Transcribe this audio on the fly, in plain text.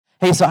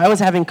Hey, so I was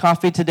having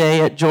coffee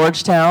today at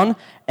Georgetown,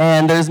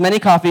 and there's many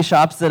coffee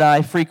shops that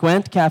I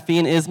frequent.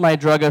 Caffeine is my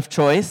drug of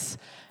choice.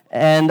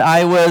 And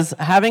I was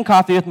having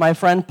coffee with my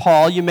friend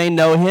Paul. You may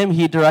know him.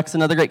 He directs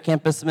another great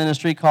campus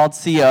ministry called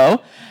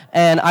CO.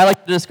 And I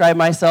like to describe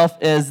myself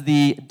as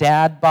the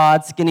dad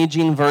bod skinny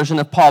jean version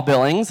of Paul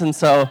Billings. And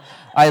so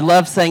I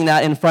love saying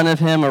that in front of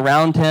him,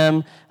 around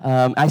him.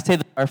 I say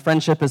that our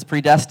friendship is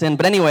predestined.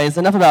 But anyways,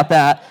 enough about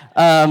that.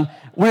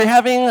 We're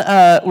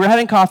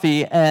having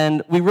coffee,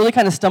 and we really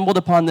kind of stumbled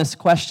upon this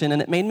question,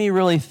 and it made me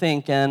really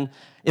think. And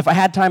if I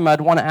had time,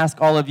 I'd want to ask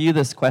all of you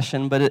this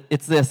question, but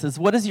it's this, is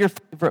what is your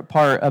favorite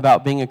part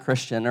about being a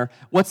Christian? Or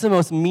what's the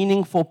most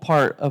meaningful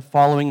part of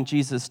following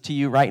Jesus to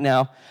you right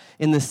now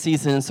in this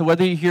season? So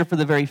whether you're here for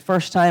the very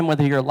first time,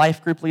 whether you're a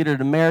life group leader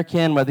at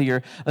American, whether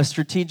you're a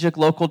strategic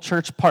local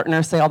church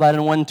partner, say all that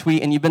in one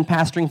tweet, and you've been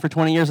pastoring for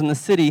 20 years in the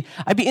city,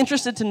 I'd be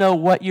interested to know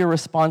what your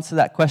response to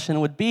that question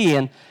would be.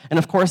 And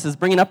of course, as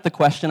bringing up the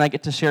question, I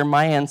get to share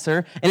my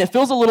answer. And it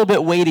feels a little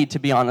bit weighty, to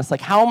be honest.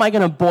 Like, how am I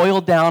going to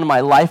boil down my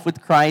life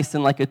with Christ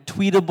in like a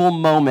tweetable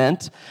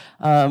moment?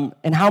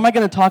 And how am I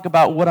going to talk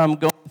about what I'm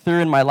going through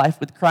in my life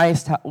with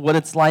Christ, what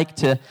it's like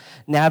to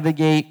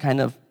navigate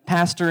kind of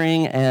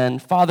pastoring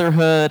and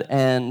fatherhood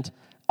and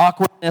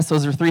awkwardness.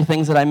 Those are three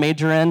things that I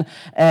major in.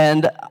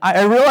 And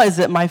I realize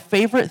that my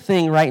favorite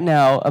thing right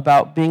now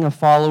about being a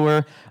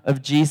follower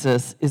of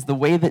Jesus is the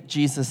way that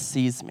Jesus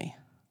sees me.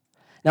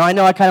 Now, I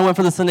know I kind of went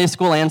for the Sunday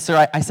school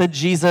answer. I said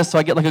Jesus, so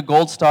I get like a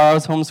gold star. I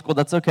was homeschooled,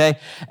 that's okay.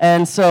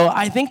 And so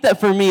I think that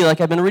for me,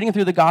 like I've been reading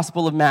through the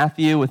Gospel of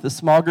Matthew with a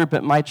small group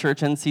at my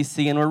church,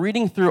 NCC, and we're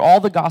reading through all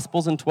the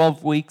Gospels in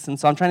 12 weeks, and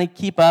so I'm trying to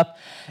keep up.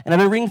 And I've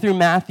been reading through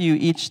Matthew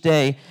each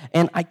day,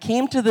 and I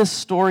came to this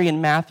story in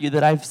Matthew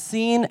that I've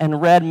seen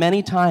and read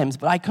many times,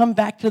 but I come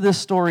back to this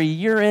story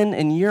year in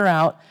and year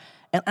out,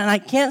 and I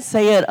can't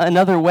say it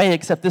another way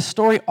except this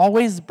story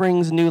always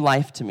brings new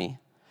life to me.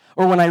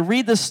 Or when I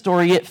read this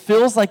story, it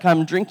feels like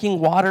I'm drinking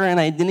water and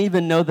I didn't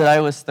even know that I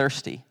was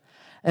thirsty.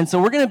 And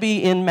so we're going to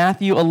be in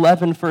Matthew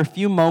 11 for a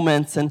few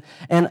moments, and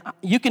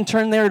you can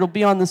turn there, it'll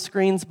be on the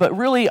screens, but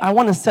really I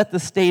want to set the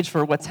stage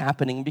for what's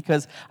happening,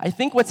 because I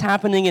think what's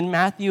happening in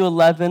Matthew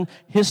 11,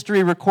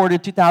 history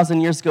recorded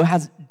 2,000 years ago,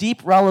 has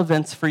deep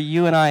relevance for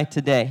you and I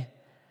today.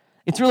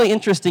 It's really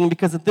interesting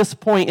because at this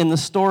point in the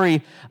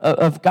story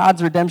of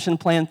God's redemption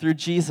plan through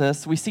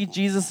Jesus, we see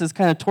Jesus is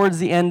kind of towards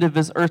the end of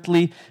his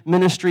earthly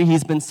ministry.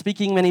 He's been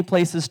speaking many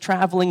places,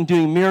 traveling,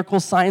 doing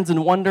miracles, signs,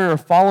 and wonder are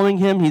following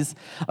him. He's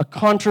a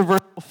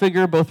controversial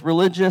figure, both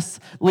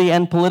religiously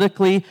and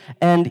politically,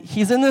 and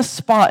he's in this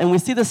spot, and we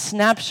see the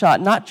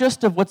snapshot, not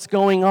just of what's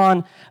going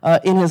on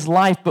in his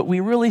life, but we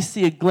really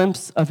see a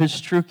glimpse of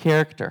his true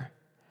character.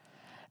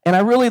 And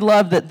I really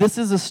love that this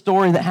is a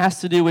story that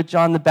has to do with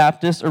John the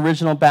Baptist,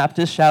 original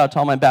Baptist. Shout out to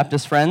all my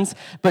Baptist friends.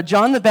 But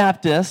John the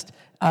Baptist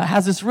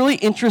has this really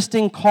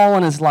interesting call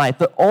on his life.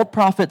 The old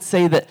prophets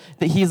say that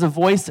he's a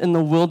voice in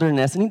the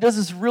wilderness. And he does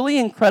this really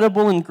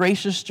incredible and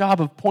gracious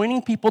job of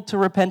pointing people to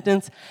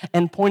repentance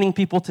and pointing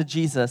people to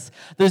Jesus.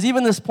 There's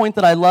even this point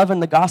that I love in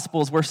the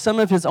Gospels where some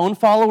of his own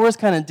followers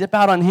kind of dip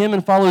out on him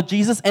and follow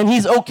Jesus, and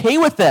he's okay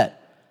with it.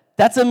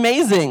 That's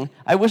amazing.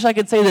 I wish I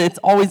could say that it's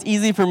always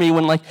easy for me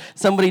when like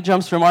somebody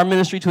jumps from our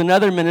ministry to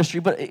another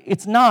ministry, but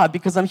it's not,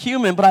 because I'm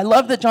human. But I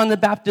love that John the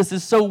Baptist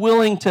is so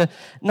willing to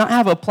not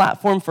have a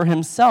platform for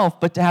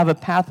himself, but to have a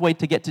pathway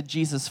to get to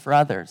Jesus for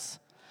others.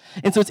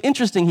 And so it's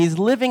interesting, he's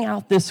living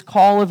out this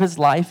call of his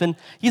life, and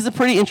he's a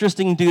pretty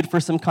interesting dude for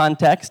some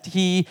context.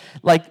 He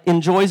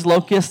enjoys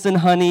locusts and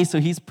honey, so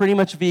he's pretty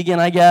much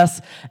vegan, I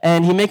guess,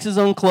 and he makes his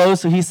own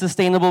clothes, so he's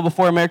sustainable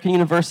before American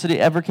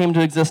University ever came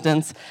to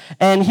existence.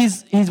 And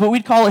he's what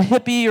we'd call a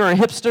hippie or a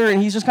hipster,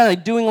 and he's just kind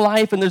of doing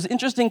life, and there's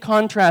interesting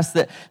contrast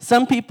that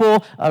some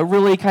people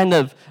really kind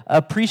of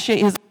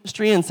appreciate his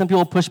ministry, and some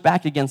people push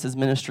back against his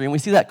ministry. And we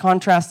see that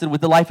contrasted with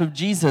the life of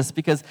Jesus,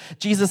 because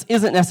Jesus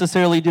isn't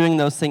necessarily doing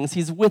those things.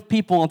 He's with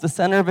people at the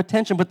center of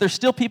attention, but there's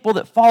still people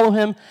that follow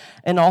him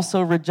and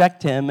also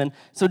reject him. And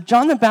so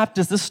John the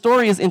Baptist, this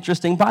story is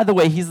interesting. By the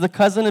way, he's the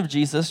cousin of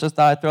Jesus, just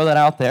thought I'd throw that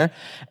out there.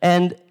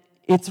 And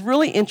it's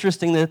really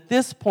interesting that at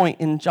this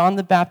point in John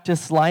the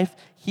Baptist's life,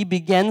 he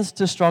begins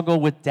to struggle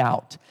with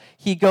doubt.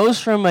 He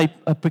goes from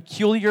a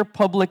peculiar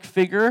public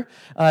figure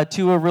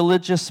to a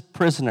religious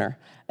prisoner.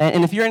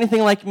 And if you're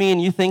anything like me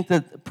and you think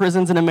that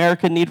prisons in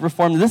America need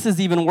reform, this is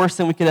even worse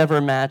than we could ever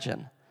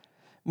imagine.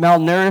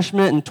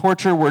 Malnourishment and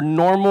torture were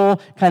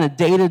normal kind of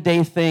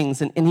day-to-day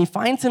things. And he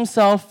finds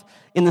himself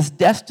in this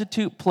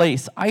destitute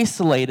place,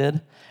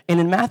 isolated. And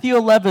in Matthew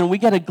 11, we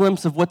get a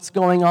glimpse of what's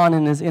going on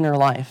in his inner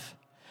life.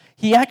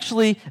 He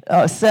actually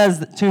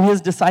says to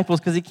his disciples,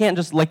 because he can't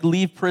just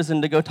leave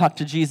prison to go talk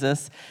to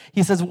Jesus,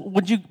 he says,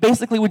 would you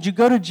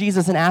go to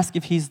Jesus and ask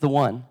if he's the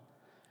one?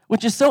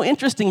 Which is so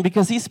interesting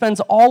because he spends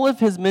all of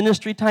his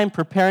ministry time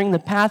preparing the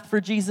path for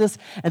Jesus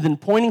and then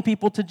pointing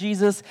people to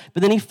Jesus,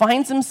 but then he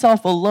finds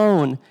himself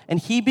alone and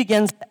he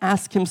begins to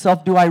ask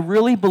himself, do I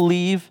really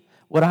believe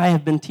what I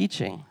have been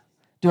teaching?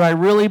 Do I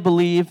really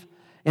believe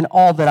in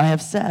all that I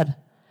have said?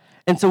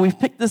 And so we've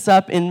picked this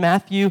up in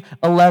Matthew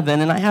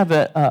 11, and I have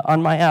it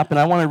on my app, and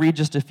I want to read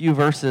just a few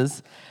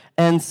verses.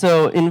 And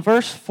so in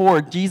verse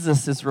 4,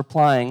 Jesus is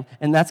replying,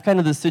 and that's kind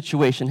of the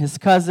situation. His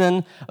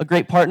cousin, a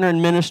great partner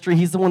in ministry,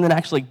 he's the one that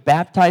actually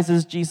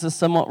baptizes Jesus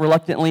somewhat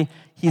reluctantly.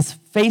 He's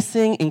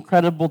facing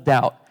incredible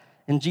doubt.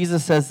 And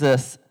Jesus says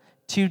this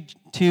to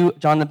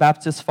John the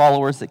Baptist's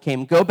followers that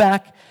came, "Go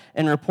back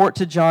and report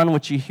to John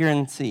what you hear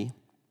and see.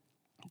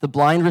 The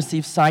blind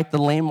receive sight, the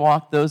lame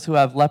walk, those who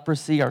have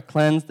leprosy are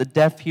cleansed, the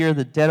deaf hear,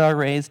 the dead are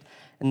raised,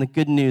 and the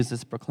good news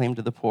is proclaimed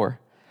to the poor.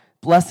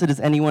 Blessed is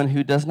anyone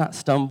who does not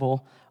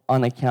stumble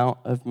on account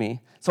of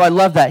me." So I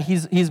love that.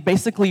 He's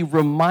basically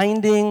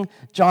reminding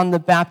John the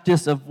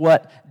Baptist of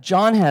what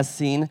John has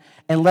seen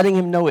and letting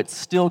him know it's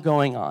still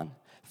going on.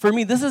 For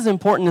me, this is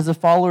important as a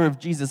follower of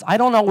Jesus. I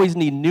don't always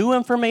need new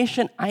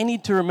information. I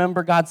need to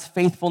remember God's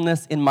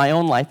faithfulness in my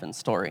own life and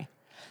story.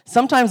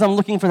 Sometimes I'm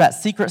looking for that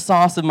secret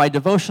sauce of my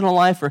devotional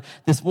life or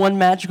this one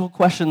magical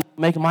question that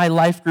will make my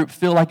life group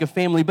feel like a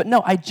family. But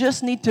no, I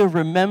just need to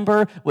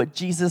remember what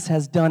Jesus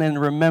has done and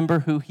remember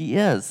who he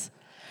is.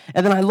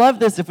 And then I love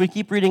this if we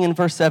keep reading in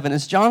verse 7.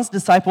 As John's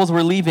disciples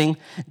were leaving,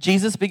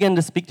 Jesus began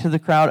to speak to the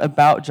crowd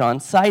about John.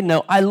 Side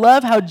note, I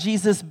love how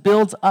Jesus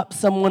builds up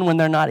someone when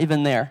they're not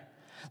even there.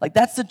 Like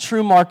that's the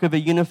true mark of a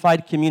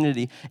unified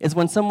community, is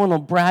when someone will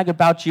brag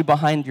about you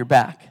behind your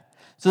back.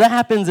 So that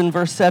happens in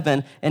verse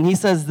 7, and he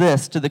says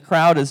this to the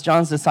crowd as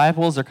John's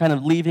disciples are kind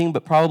of leaving,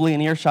 but probably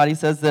in earshot. He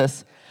says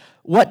this,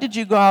 "What did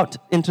you go out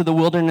into the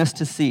wilderness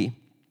to see?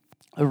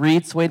 A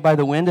reed swayed by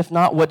the wind? If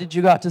not, what did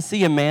you go out to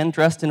see? A man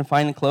dressed in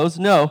fine clothes?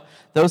 No,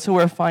 those who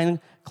wear fine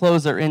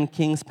clothes are in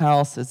king's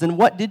palaces. And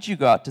what did you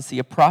go out to see?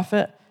 A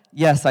prophet?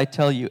 Yes, I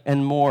tell you,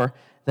 and more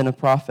than a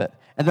prophet."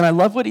 And then I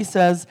love what he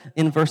says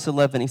in verse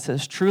 11. He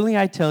says, "Truly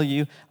I tell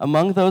you,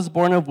 among those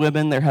born of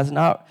women, there has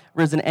not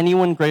risen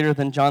anyone greater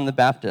than John the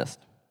Baptist."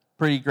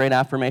 Pretty great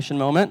affirmation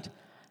moment.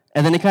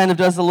 And then he kind of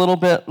does a little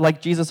bit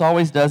like Jesus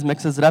always does,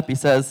 mixes it up. He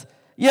says,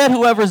 "Yet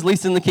whoever is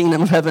least in the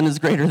kingdom of heaven is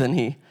greater than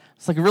he."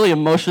 It's like a really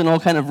emotional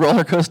kind of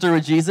roller coaster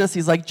with Jesus.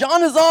 He's like,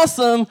 John is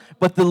awesome,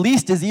 but the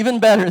least is even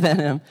better than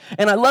him.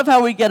 And I love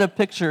how we get a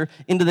picture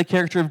into the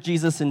character of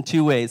Jesus in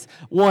two ways.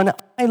 One,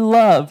 I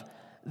love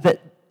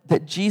that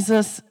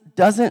Jesus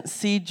doesn't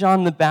see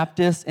John the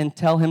Baptist and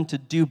tell him to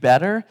do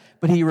better,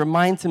 but he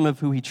reminds him of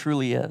who he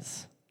truly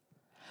is.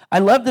 I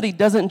love that he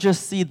doesn't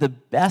just see the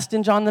best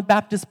in John the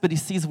Baptist, but he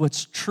sees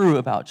what's true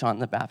about John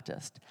the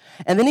Baptist.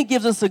 And then he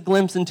gives us a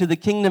glimpse into the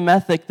kingdom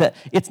ethic that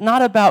it's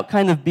not about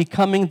kind of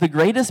becoming the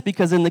greatest,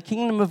 because in the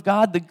kingdom of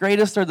God, the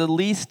greatest are the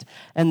least,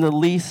 and the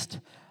least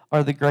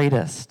are the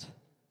greatest.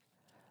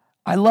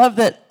 I love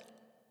that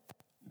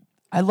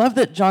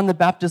John the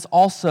Baptist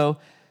also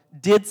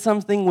did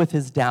something with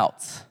his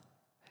doubts.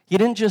 He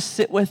didn't just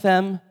sit with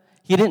them.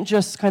 He didn't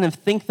just kind of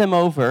think them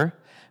over.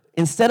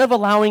 Instead of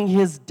allowing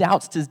his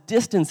doubts to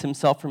distance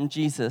himself from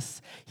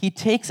Jesus, he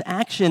takes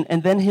action,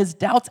 and then his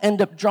doubts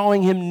end up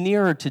drawing him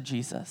nearer to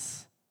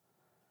Jesus.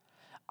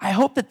 I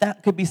hope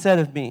that could be said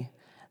of me,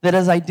 that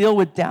as I deal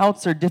with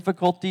doubts or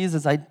difficulties,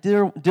 as I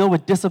deal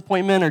with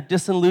disappointment or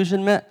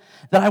disillusionment,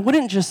 that I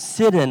wouldn't just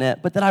sit in it,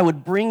 but that I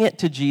would bring it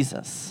to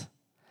Jesus.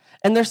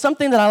 And there's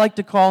something that I like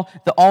to call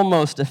the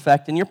almost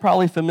effect, and you're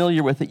probably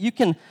familiar with it. You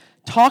can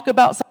talk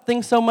about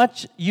something so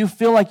much, you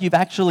feel like you've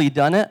actually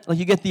done it. Like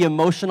you get the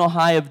emotional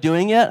high of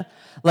doing it.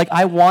 Like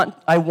I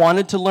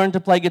wanted to learn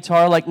to play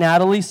guitar like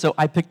Natalie, so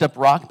I picked up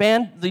Rock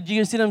Band. Do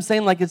you see what I'm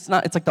saying? Like it's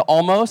like the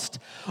almost.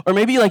 Or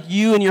maybe like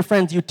you and your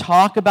friends, you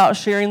talk about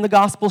sharing the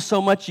gospel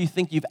so much you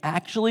think you've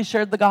actually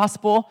shared the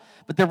gospel,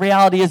 but the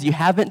reality is you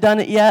haven't done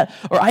it yet.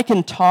 Or I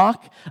can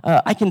talk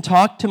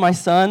to my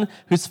son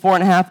who's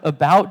 4.5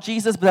 about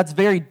Jesus, but that's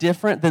very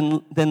different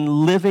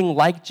than living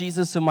like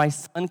Jesus so my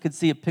son could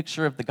see a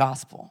picture of the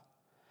gospel.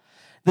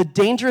 The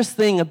dangerous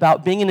thing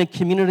about being in a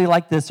community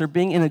like this or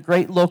being in a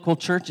great local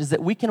church is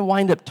that we can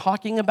wind up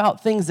talking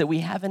about things that we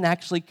haven't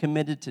actually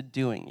committed to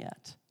doing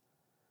yet.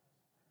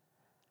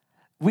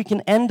 We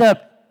can end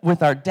up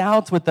with our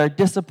doubts, with our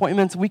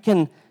disappointments. We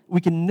can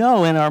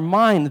know in our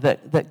mind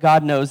that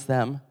God knows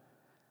them,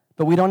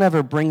 but we don't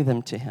ever bring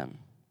them to him.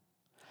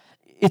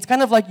 It's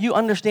kind of like you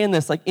understand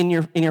this, like in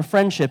your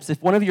friendships.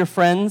 If one of your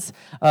friends,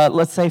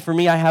 let's say for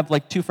me, I have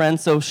like 2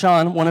 friends, so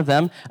Sean, one of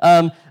them,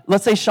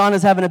 let's say Sean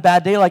is having a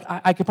bad day, like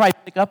I could probably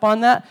pick up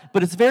on that,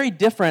 but it's very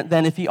different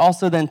than if he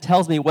also then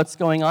tells me what's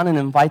going on and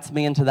invites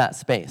me into that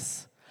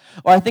space.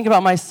 Or I think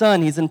about my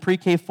son, he's in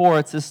pre-K 4,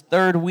 it's his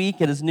 3rd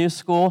week at his new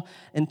school,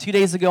 and 2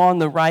 days ago on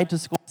the ride to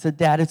school, he said,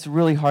 "Dad, it's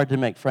really hard to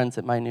make friends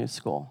at my new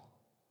school."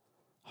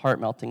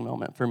 Heart-melting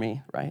moment for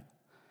me, right?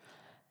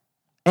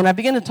 And I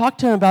began to talk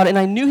to him about it, and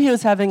I knew he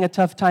was having a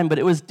tough time, but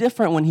it was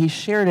different when he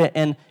shared it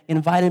and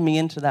invited me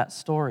into that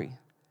story.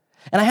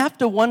 And I have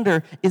to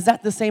wonder, is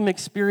that the same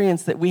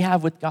experience that we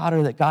have with God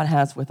or that God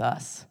has with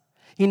us?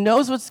 He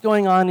knows what's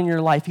going on in your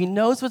life. He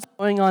knows what's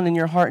going on in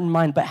your heart and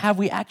mind, but have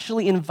we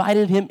actually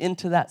invited him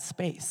into that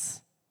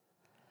space?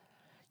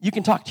 You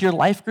can talk to your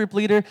life group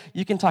leader.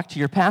 You can talk to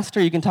your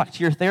pastor. You can talk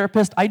to your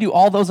therapist. I do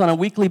all those on a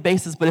weekly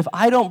basis, but if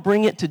I don't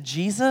bring it to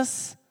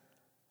Jesus,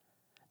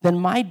 then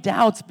my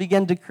doubts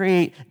begin to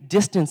create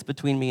distance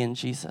between me and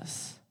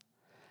Jesus.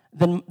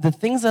 Then the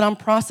things that I'm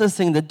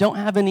processing that don't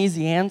have an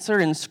easy answer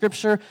in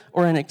Scripture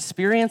or in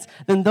experience,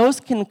 then those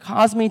can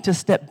cause me to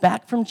step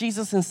back from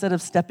Jesus instead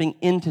of stepping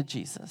into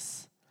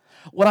Jesus.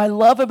 What I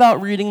love about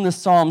reading the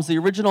Psalms, the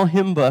original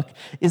hymn book,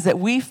 is that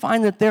we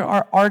find that there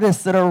are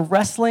artists that are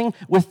wrestling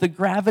with the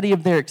gravity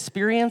of their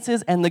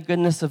experiences and the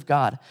goodness of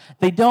God.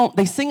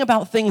 They sing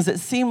about things that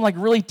seem like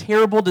really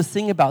terrible to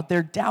sing about,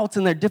 their doubts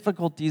and their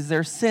difficulties,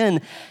 their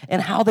sin,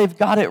 and how they've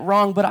got it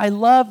wrong, but I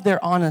love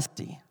their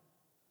honesty.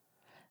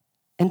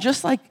 And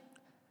just like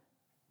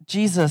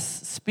Jesus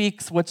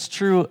speaks what's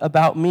true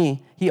about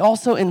me, he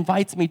also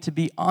invites me to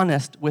be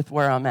honest with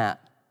where I'm at.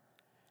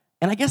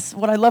 And I guess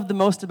what I love the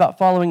most about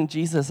following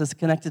Jesus is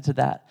connected to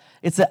that.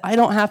 It's that I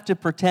don't have to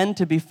pretend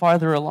to be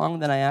farther along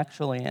than I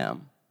actually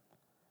am.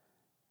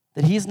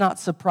 That he's not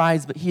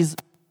surprised, but he's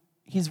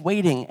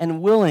waiting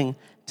and willing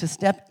to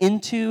step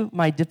into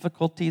my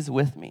difficulties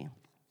with me.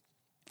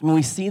 And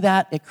we see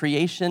that at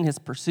creation, his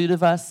pursuit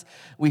of us.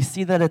 We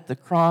see that at the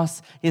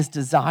cross, his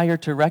desire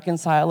to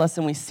reconcile us.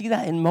 And we see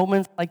that in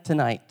moments like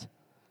tonight,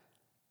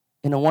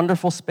 in a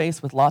wonderful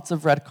space with lots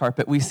of red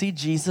carpet. We see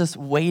Jesus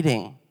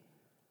waiting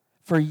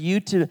for you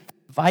to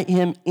invite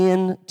him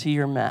into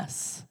your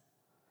mess.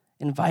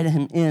 Invite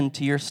him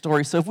into your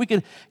story. So if we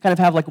could kind of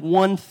have like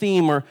one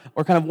theme or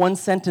kind of one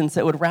sentence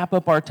that would wrap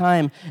up our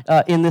time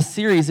in this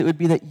series, it would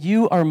be that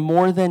you are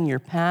more than your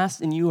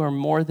past and you are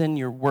more than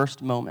your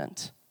worst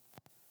moment.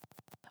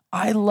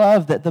 I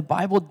love that the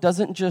Bible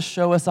doesn't just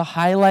show us a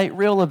highlight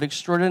reel of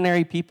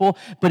extraordinary people,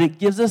 but it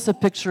gives us a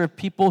picture of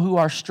people who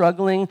are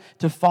struggling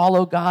to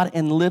follow God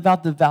and live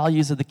out the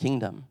values of the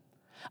kingdom.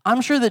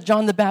 I'm sure that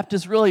John the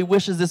Baptist really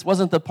wishes this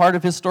wasn't the part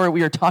of his story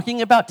we are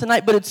talking about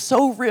tonight, but it's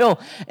so real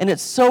and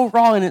it's so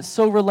raw and it's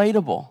so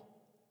relatable.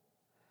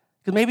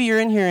 Because maybe you're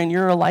in here and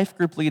you're a life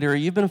group leader, or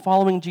you've been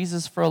following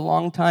Jesus for a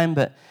long time,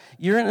 but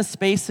you're in a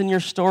space in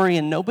your story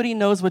and nobody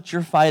knows what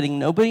you're fighting.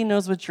 Nobody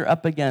knows what you're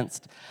up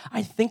against.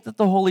 I think that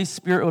the Holy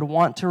Spirit would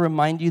want to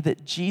remind you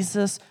that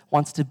Jesus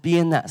wants to be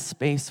in that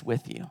space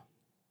with you.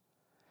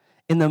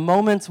 In the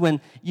moments when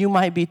you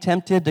might be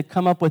tempted to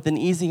come up with an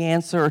easy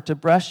answer or to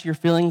brush your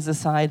feelings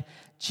aside,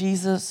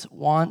 Jesus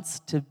wants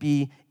to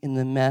be in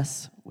the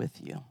mess with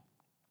you.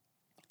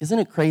 Isn't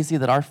it crazy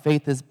that our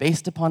faith is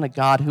based upon a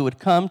God who would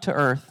come to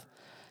earth,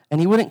 and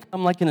he wouldn't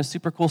come like in a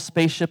super cool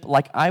spaceship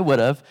like I would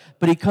have,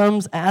 but he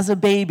comes as a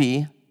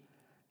baby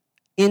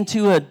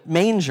into a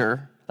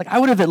manger. Like, I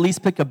would have at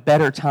least picked a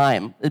better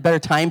time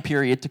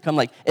period to come,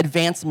 like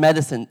advanced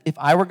medicine. If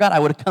I were God, I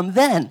would have come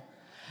then.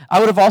 I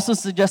would have also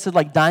suggested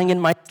like dying in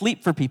my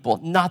sleep for people,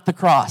 not the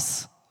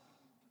cross.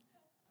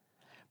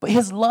 But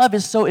his love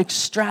is so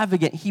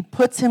extravagant. He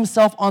puts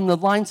himself on the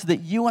line so that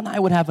you and I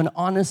would have an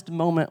honest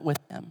moment with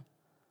him.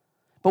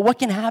 But what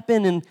can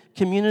happen in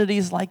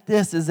communities like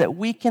this is that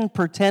we can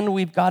pretend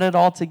we've got it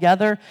all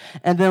together,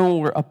 and then when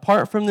we're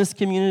apart from this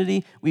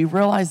community, we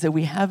realize that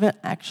we haven't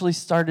actually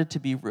started to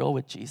be real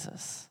with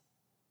Jesus.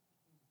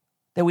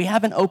 That we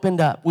haven't opened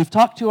up. We've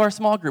talked to our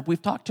small group.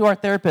 We've talked to our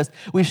therapist.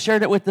 We've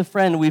shared it with a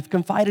friend. We've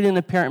confided in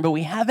a parent, but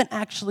we haven't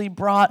actually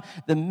brought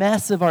the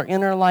mess of our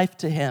inner life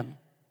to him.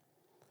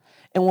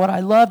 And what I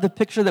love, the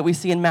picture that we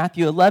see in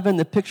Matthew 11,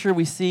 the picture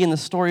we see in the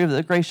story of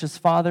the gracious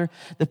Father,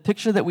 the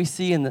picture that we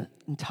see in the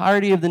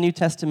entirety of the New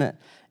Testament,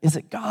 is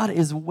that God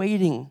is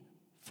waiting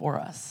for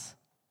us.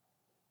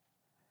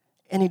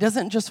 And he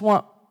doesn't just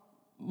want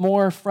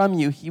more from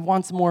you, he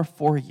wants more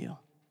for you.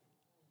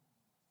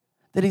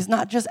 That he's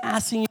not just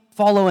asking you to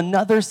follow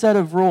another set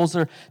of rules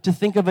or to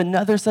think of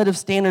another set of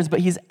standards, but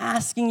he's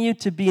asking you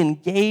to be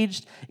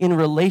engaged in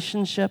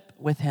relationship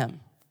with him.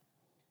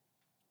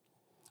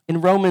 In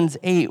Romans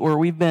 8, where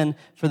we've been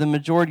for the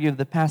majority of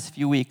the past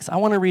few weeks, I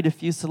want to read a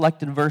few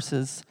selected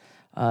verses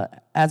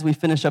as we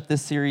finish up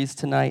this series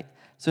tonight.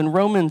 So in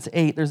Romans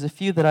 8, there's a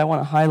few that I want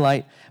to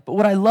highlight. But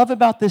what I love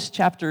about this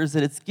chapter is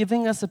that it's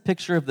giving us a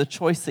picture of the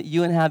choice that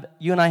you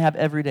and I have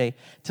every day,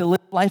 to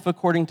live life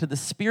according to the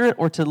Spirit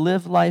or to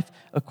live life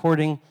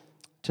according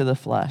to the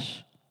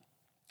flesh.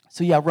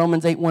 So yeah,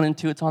 Romans 8, 1 and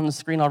 2, it's on the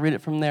screen. I'll read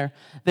it from there.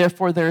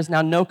 Therefore, there is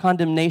now no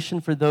condemnation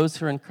for those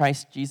who are in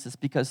Christ Jesus,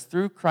 because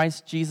through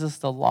Christ Jesus,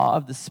 the law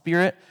of the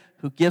Spirit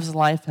who gives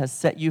life has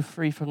set you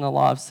free from the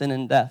law of sin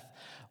and death.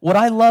 What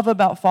I love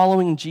about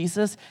following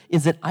Jesus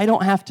is that I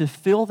don't have to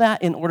feel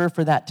that in order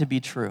for that to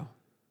be true.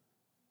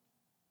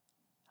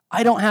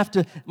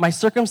 My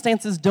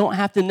circumstances don't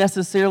have to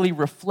necessarily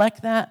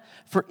reflect that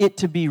for it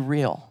to be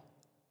real.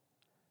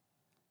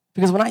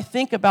 Because when I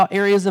think about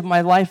areas of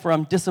my life where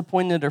I'm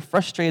disappointed or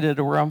frustrated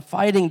or where I'm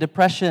fighting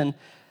depression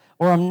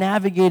or I'm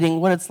navigating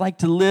what it's like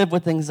to live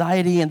with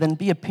anxiety and then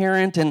be a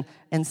parent and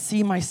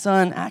see my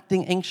son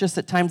acting anxious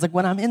at times, like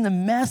when I'm in the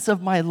mess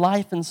of my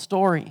life and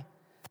story,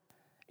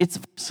 it's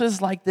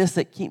verses like this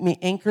that keep me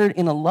anchored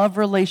in a love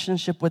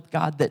relationship with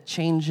God that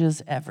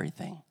changes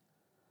everything.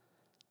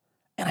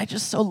 And I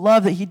just so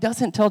love that he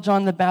doesn't tell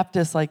John the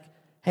Baptist, like,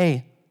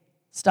 hey,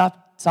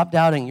 stop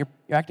doubting, you're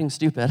acting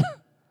stupid.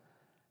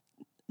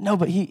 No,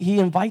 but he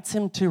invites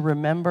him to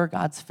remember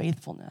God's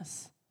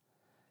faithfulness.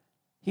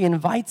 He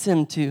invites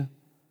him to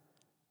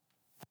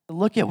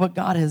look at what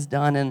God has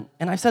done. And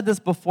I've said this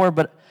before,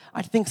 but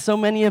I think so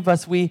many of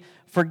us, we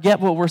forget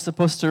what we're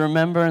supposed to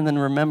remember and then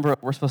remember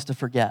what we're supposed to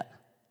forget.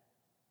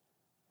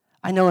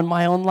 I know in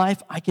my own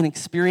life, I can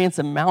experience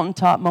a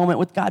mountaintop moment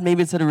with God.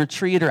 Maybe it's at a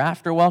retreat or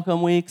after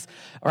welcome weeks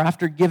or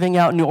after giving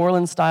out New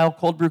Orleans-style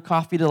cold brew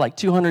coffee to like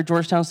 200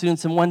 Georgetown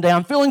students in one day.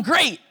 I'm feeling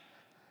great.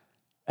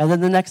 And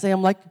then the next day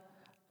I'm like,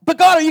 but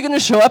God, are you going to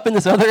show up in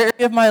this other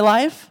area of my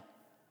life?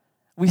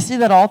 We see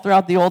that all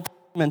throughout the Old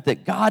Testament,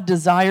 that God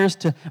desires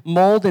to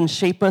mold and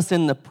shape us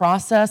in the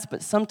process,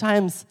 but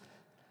sometimes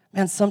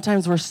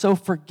we're so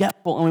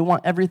forgetful and we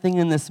want everything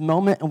in this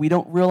moment and we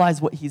don't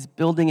realize what he's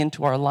building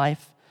into our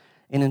life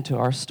and into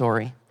our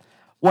story.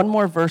 One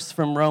more verse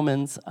from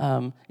Romans,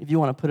 if you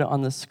want to put it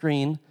on the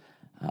screen.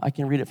 I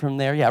can read it from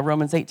there. Yeah,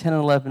 Romans 8, 10,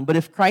 and 11. But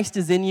if Christ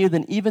is in you,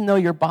 then even though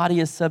your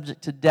body is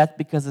subject to death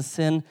because of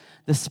sin,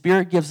 the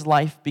Spirit gives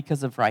life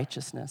because of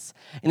righteousness.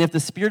 And if the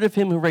Spirit of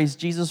him who raised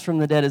Jesus from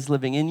the dead is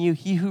living in you,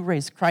 he who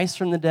raised Christ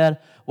from the dead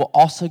will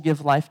also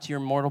give life to your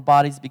mortal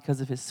bodies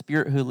because of his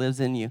Spirit who lives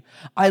in you.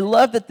 I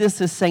love that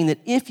this is saying that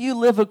if you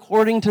live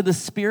according to the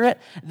Spirit,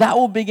 that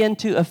will begin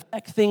to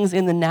affect things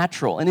in the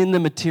natural and in the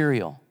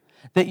material.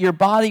 That your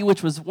body,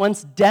 which was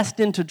once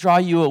destined to draw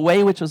you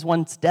away, which was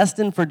once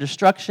destined for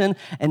destruction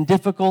and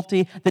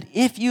difficulty, that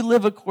if you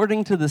live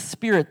according to the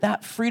Spirit,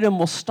 that freedom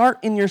will start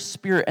in your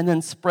spirit and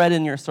then spread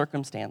in your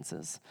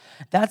circumstances.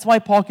 That's why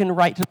Paul can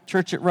write to the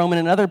church at Rome and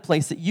another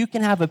place that you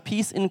can have a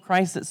peace in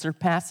Christ that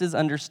surpasses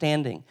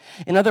understanding.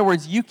 In other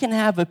words, you can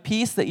have a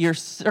peace that your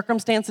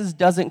circumstances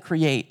doesn't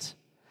create,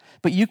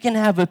 but you can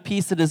have a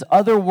peace that is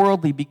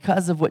otherworldly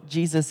because of what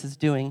Jesus is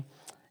doing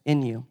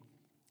in you.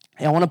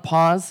 And I want to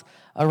pause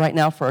right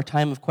now for our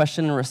time of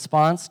question and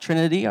response.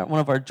 Trinity, one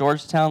of our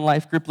Georgetown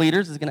Life Group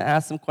leaders, is going to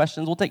ask some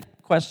questions. We'll take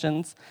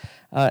questions,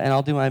 and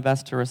I'll do my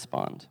best to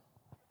respond.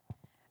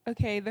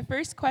 Okay, the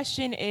first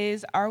question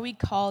is, are we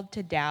called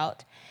to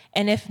doubt?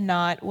 And if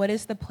not, what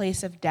is the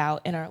place of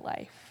doubt in our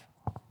life?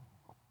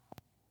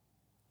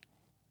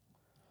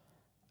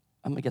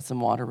 I'm going to get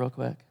some water real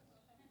quick.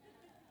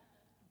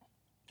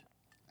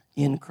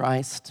 In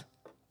Christ.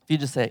 If you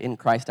just say in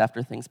Christ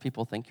after things,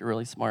 people think you're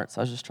really smart,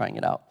 so I was just trying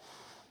it out.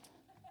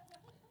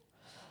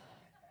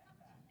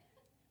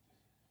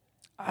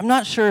 I'm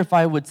not sure if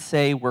I would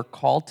say we're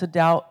called to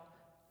doubt,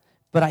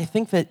 but I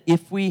think that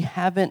if we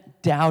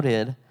haven't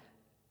doubted,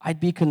 I'd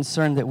be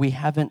concerned that we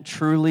haven't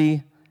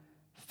truly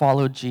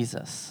followed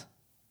Jesus.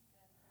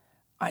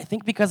 I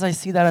think because I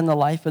see that in the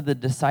life of the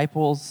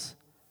disciples,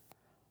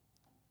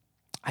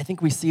 I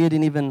think we see it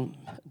in even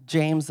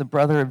James, the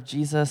brother of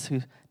Jesus,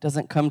 who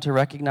doesn't come to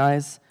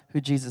recognize who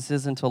Jesus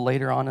is until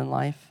later on in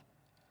life.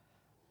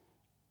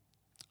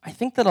 I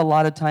think that a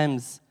lot of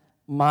times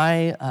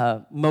my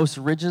most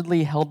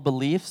rigidly held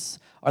beliefs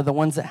are the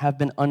ones that have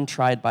been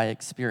untried by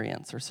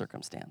experience or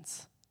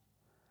circumstance.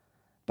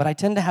 But I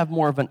tend to have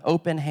more of an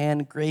open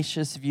hand,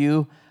 gracious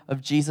view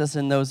of Jesus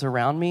and those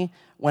around me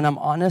when I'm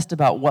honest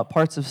about what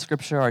parts of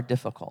Scripture are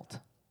difficult.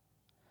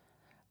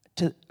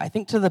 I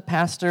think to the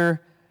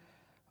pastor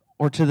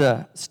or to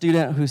the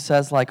student who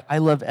says, like, I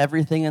love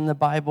everything in the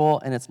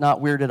Bible and it's not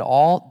weird at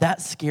all,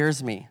 that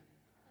scares me.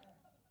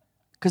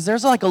 Because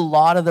there's like a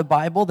lot of the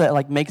Bible that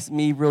like makes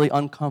me really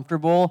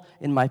uncomfortable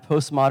in my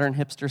postmodern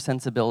hipster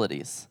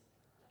sensibilities.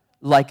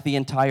 Like the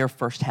entire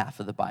first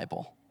half of the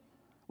Bible.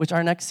 Which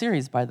our next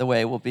series, by the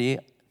way, will be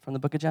from the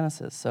book of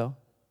Genesis. So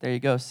there you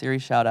go,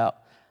 series shout out.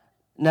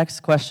 Next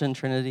question,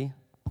 Trinity.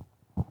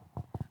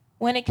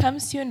 When it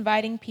comes to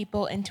inviting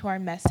people into our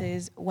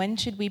messes, when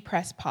should we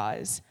press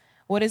pause?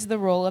 What is the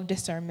role of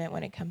discernment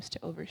when it comes to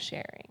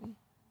oversharing?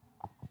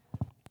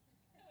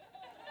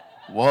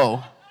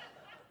 Whoa.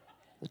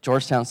 The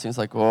Georgetown student's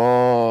like,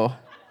 whoa.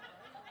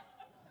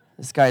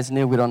 This guy's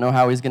new. We don't know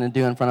how he's going to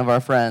do in front of our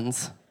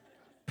friends.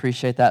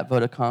 Appreciate that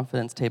vote of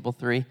confidence, table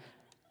 3.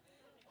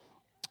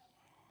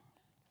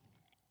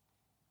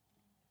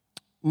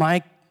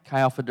 My Chi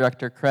Alpha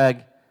director,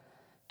 Craig,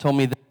 told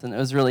me this, and it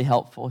was really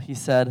helpful. He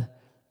said,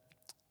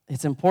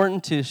 it's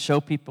important to show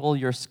people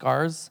your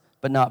scars,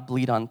 but not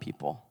bleed on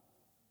people.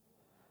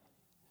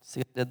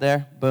 See what I did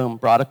there? Boom,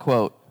 brought a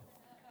quote.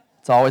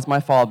 It's always my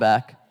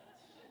fallback.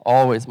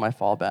 Always my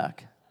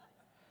fallback.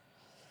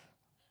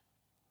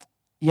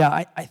 Yeah,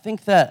 I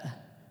think that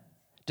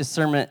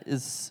discernment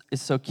is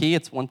so key.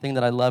 It's one thing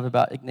that I love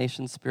about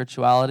Ignatian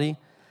spirituality.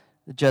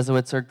 The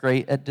Jesuits are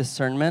great at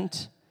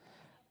discernment.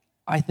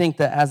 I think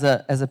that as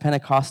a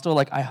Pentecostal,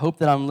 like I hope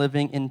that I'm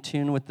living in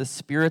tune with the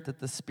Spirit,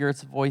 that the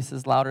Spirit's voice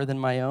is louder than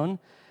my own.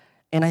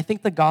 And I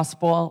think the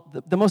gospel,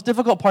 the most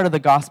difficult part of the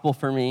gospel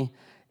for me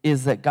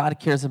is that God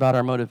cares about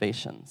our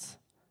motivations.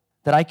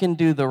 That I can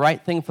do the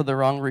right thing for the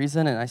wrong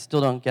reason and I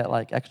still don't get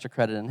like extra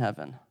credit in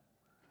heaven.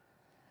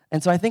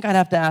 And so I think I'd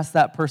have to ask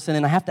that person,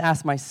 and I have to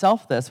ask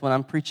myself this when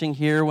I'm preaching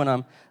here, when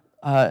I'm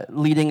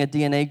leading a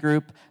DNA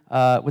group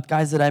with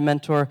guys that I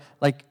mentor,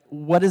 like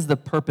what is the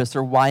purpose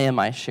or why am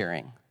I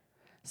sharing?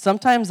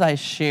 Sometimes I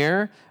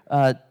share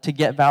to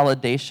get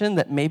validation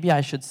that maybe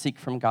I should seek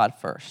from God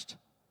first.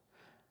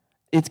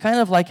 It's kind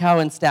of like how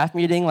in staff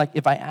meeting, like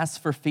if I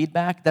ask for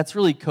feedback, that's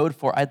really code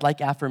for I'd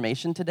like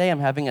affirmation today. I'm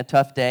having a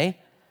tough day.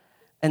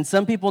 And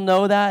some people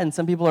know that, and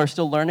some people are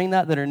still learning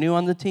that are new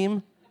on the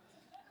team.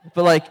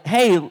 But like,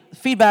 hey,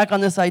 feedback on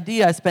this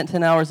idea I spent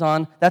 10 hours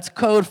on, that's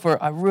code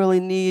for I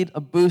really need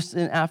a boost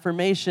in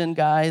affirmation,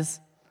 guys.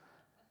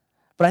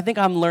 But I think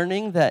I'm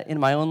learning that in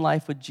my own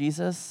life with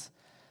Jesus,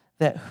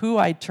 that who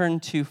I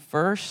turn to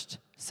first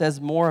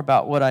says more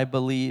about what I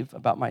believe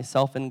about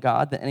myself and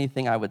God than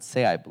anything I would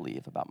say I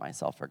believe about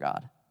myself or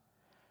God.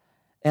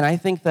 And I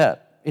think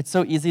that it's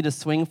so easy to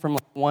swing from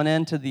like one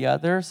end to the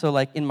other. So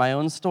like in my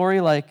own story,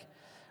 like,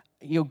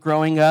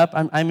 growing up,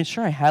 I'm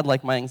sure I had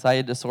like my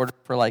anxiety disorder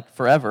for like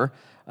forever.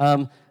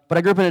 But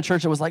I grew up in a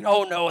church that was like,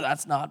 oh no,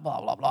 that's not blah,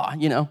 blah, blah,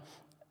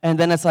 And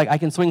then it's like I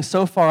can swing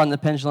so far on the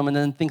pendulum and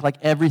then think like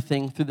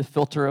everything through the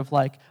filter of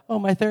like, oh,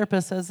 my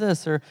therapist says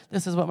this, or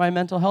this is what my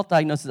mental health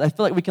diagnosis is. I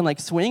feel like we can like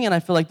swing, and I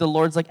feel like the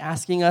Lord's like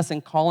asking us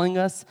and calling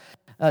us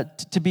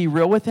to be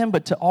real with him,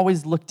 but to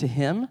always look to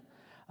him.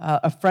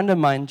 A friend of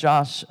mine,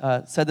 Josh,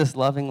 said this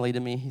lovingly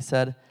to me. He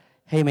said,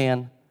 hey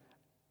man,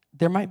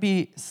 there might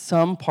be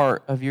some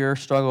part of your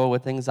struggle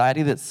with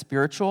anxiety that's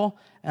spiritual,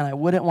 and I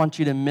wouldn't want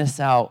you to miss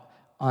out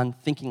on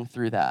thinking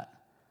through that.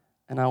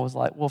 And I was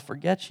like, well,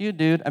 forget you,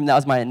 dude. I mean, that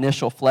was my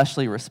initial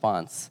fleshly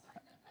response.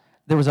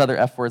 There was other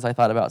F words I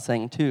thought about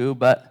saying too,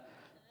 but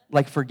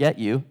like, forget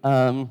you.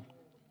 But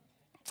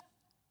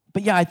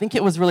yeah, I think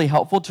it was really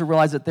helpful to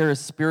realize that there is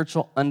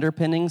spiritual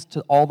underpinnings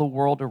to all the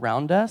world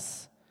around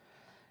us.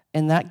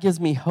 And that gives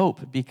me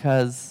hope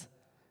because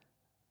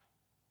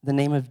the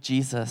name of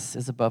Jesus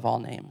is above all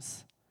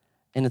names.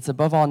 And it's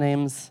above all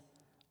names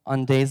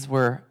on days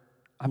where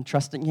I'm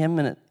trusting him,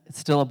 and it's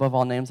still above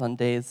all names on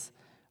days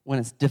when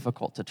it's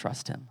difficult to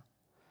trust him.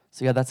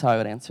 So yeah, that's how I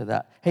would answer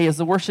that. Hey, as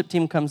the worship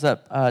team comes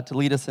up to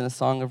lead us in a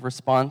song of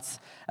response,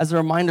 as a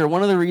reminder,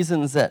 one of the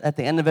reasons that at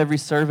the end of every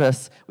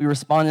service we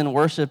respond in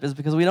worship is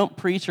because we don't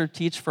preach or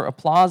teach for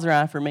applause or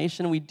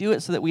affirmation. We do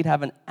it so that we'd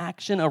have an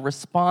action, a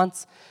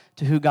response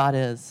to who God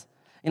is.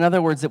 In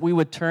other words, that we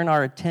would turn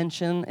our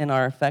attention and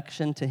our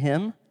affection to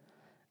him,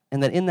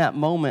 and that in that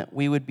moment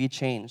we would be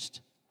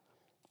changed.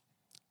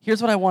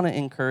 Here's what I want to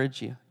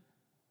encourage you.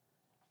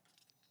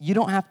 You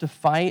don't have to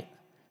fight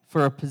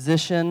for a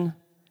position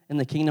in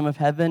the kingdom of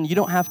heaven. You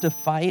don't have to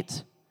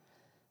fight.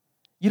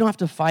 You don't have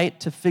to fight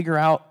to figure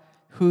out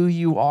who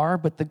you are,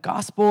 but the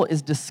gospel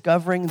is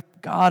discovering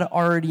that God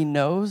already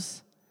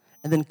knows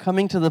and then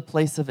coming to the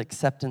place of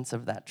acceptance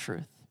of that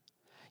truth.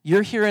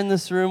 You're here in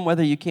this room,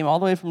 whether you came all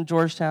the way from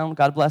Georgetown,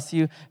 God bless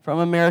you, from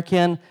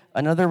American,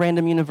 another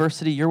random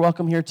university, you're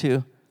welcome here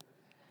too.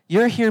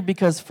 You're here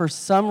because for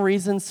some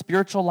reason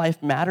spiritual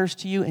life matters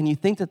to you and you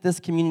think that this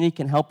community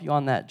can help you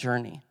on that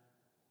journey.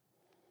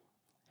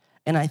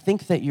 And I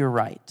think that you're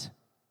right.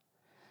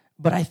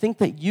 But I think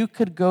that you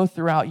could go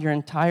throughout your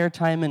entire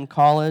time in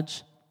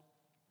college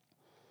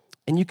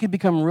and you could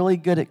become really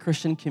good at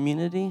Christian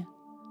community,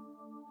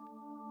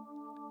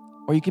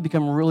 or you could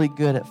become really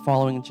good at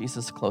following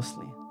Jesus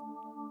closely.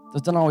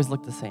 Those don't always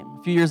look the same.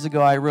 A few years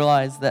ago, I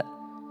realized that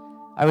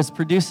I was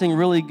producing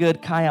really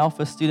good Chi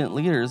Alpha student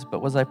leaders,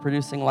 but was I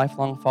producing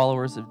lifelong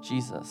followers of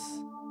Jesus?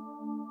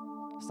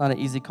 It's not an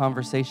easy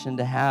conversation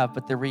to have,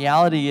 but the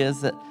reality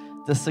is that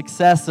the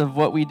success of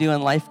what we do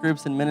in life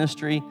groups and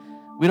ministry,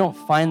 we don't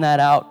find that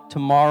out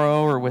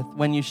tomorrow or with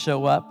when you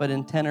show up, but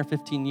in 10 or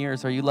 15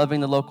 years. Are you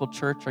loving the local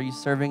church? Are you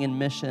serving in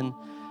mission?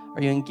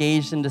 Are you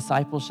engaged in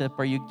discipleship?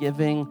 Are you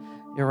giving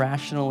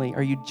irrationally?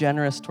 Are you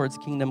generous towards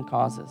kingdom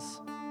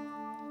causes?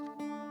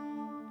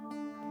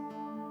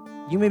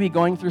 You may be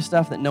going through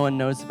stuff that no one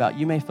knows about.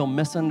 You may feel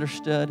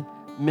misunderstood,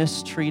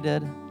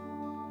 mistreated.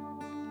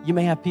 You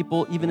may have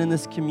people even in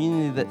this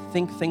community that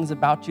think things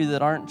about you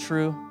that aren't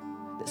true,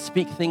 that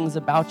speak things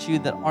about you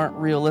that aren't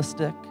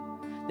realistic,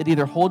 that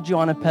either hold you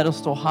on a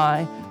pedestal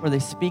high or they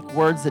speak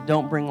words that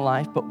don't bring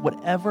life. But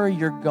whatever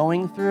you're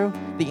going through,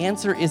 the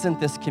answer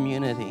isn't this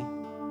community.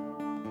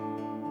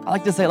 I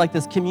like to say it like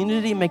this: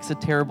 community makes a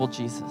terrible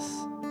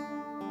Jesus.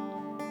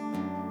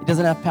 It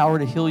doesn't have power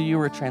to heal you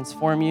or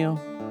transform you.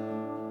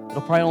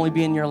 It'll probably only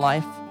be in your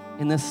life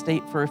in this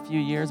state for a few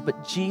years,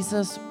 but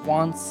Jesus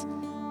wants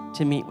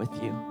to meet with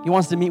you. He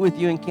wants to meet with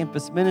you in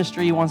campus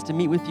ministry. He wants to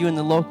meet with you in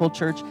the local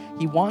church.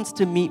 He wants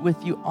to meet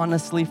with you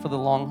honestly for the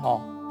long haul.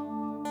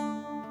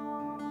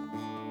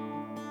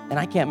 And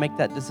I can't make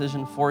that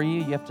decision for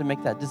you. You have to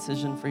make that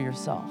decision for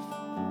yourself.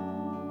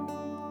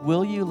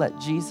 Will you let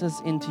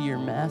Jesus into your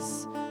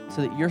mess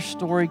so that your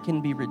story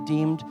can be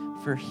redeemed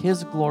for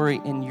his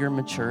glory in your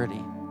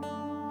maturity?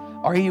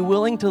 Are you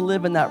willing to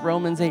live in that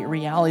Romans 8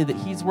 reality that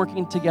he's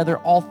working together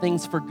all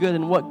things for good?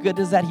 And what good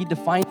is that? He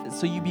defines it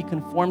so you be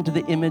conformed to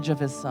the image of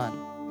his son.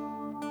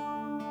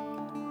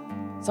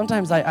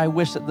 Sometimes I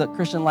wish that the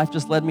Christian life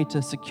just led me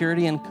to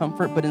security and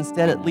comfort, but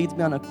instead it leads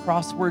me on a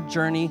crossword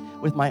journey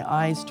with my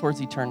eyes towards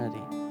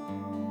eternity.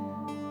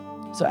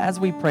 So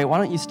as we pray, why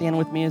don't you stand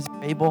with me as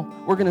you're able?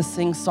 We're going to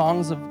sing a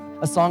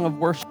song of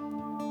worship.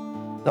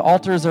 The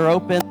altars are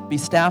open. Be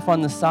staff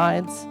on the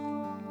sides.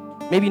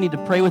 Maybe you need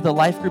to pray with a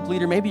life group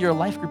leader. Maybe you're a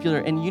life group leader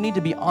and you need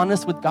to be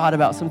honest with God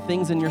about some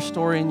things in your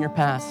story in your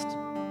past.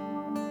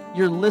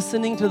 You're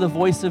listening to the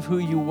voice of who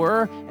you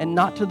were and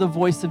not to the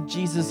voice of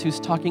Jesus who's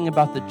talking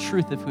about the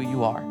truth of who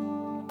you are.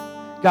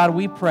 God,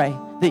 we pray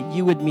that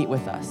you would meet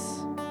with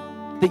us,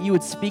 that you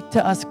would speak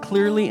to us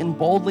clearly and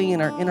boldly in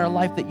our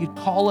life, that you'd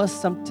call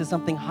us to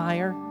something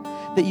higher,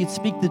 that you'd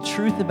speak the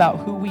truth about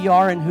who we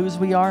are and whose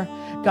we are.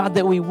 God,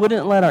 that we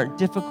wouldn't let our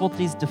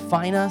difficulties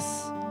define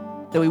us,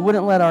 that we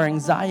wouldn't let our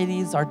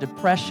anxieties, our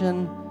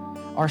depression,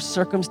 our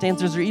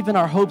circumstances, or even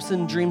our hopes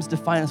and dreams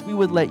define us. We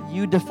would let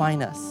you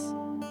define us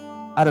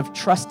out of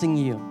trusting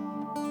you.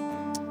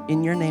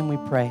 In your name we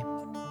pray.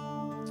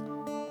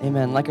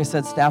 Amen. Like I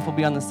said, staff will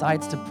be on the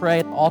sides to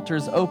pray. The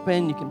altar's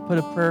open. You can put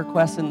a prayer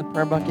request in the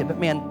prayer bucket. But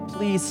man,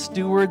 please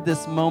steward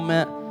this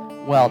moment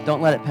well.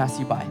 Don't let it pass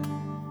you by.